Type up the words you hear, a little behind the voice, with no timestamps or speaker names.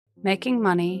Making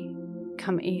money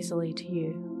come easily to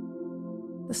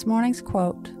you. This morning's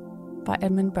quote by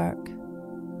Edmund Burke.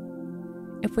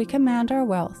 If we command our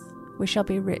wealth, we shall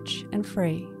be rich and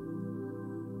free.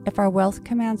 If our wealth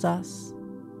commands us,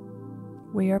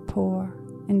 we are poor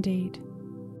indeed.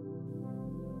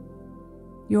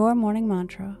 Your morning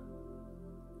mantra: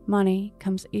 money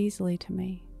comes easily to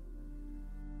me.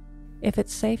 If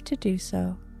it's safe to do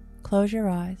so, close your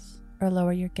eyes or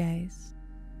lower your gaze.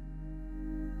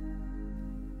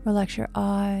 Relax your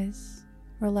eyes,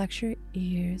 relax your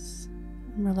ears,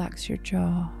 and relax your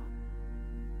jaw.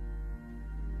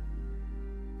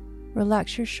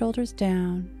 Relax your shoulders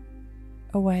down,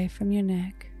 away from your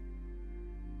neck,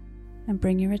 and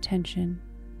bring your attention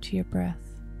to your breath.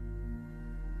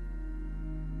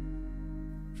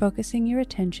 Focusing your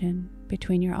attention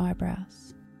between your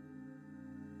eyebrows.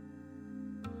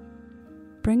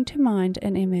 Bring to mind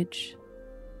an image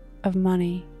of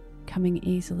money coming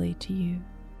easily to you.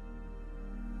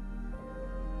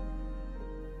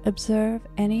 Observe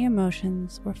any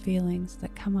emotions or feelings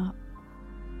that come up.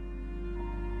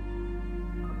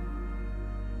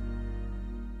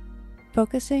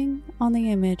 Focusing on the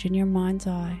image in your mind's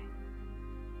eye,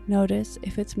 notice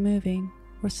if it's moving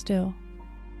or still.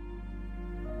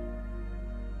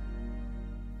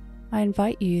 I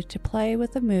invite you to play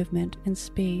with the movement and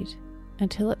speed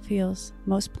until it feels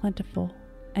most plentiful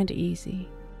and easy.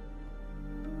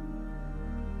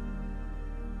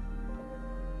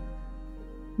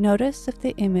 Notice if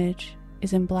the image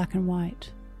is in black and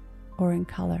white or in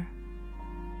color.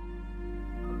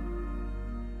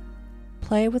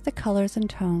 Play with the colors and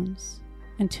tones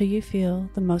until you feel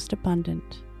the most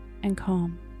abundant and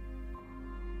calm.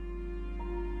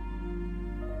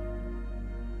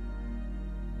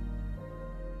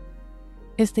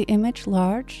 Is the image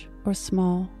large or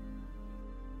small?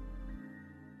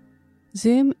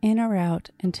 Zoom in or out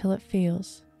until it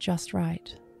feels just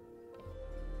right.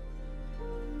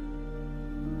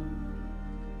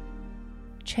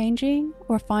 Changing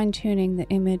or fine-tuning the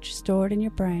image stored in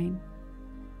your brain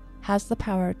has the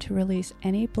power to release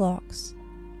any blocks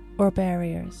or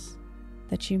barriers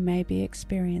that you may be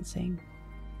experiencing.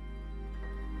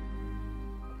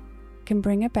 It can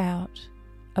bring about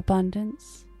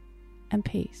abundance and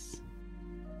peace.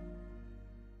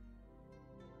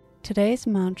 Today's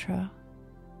mantra: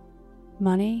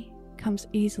 money comes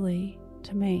easily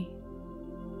to me.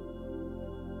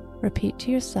 Repeat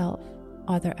to yourself,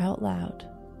 either out loud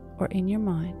or in your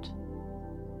mind: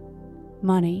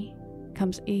 money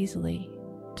comes easily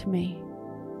to me.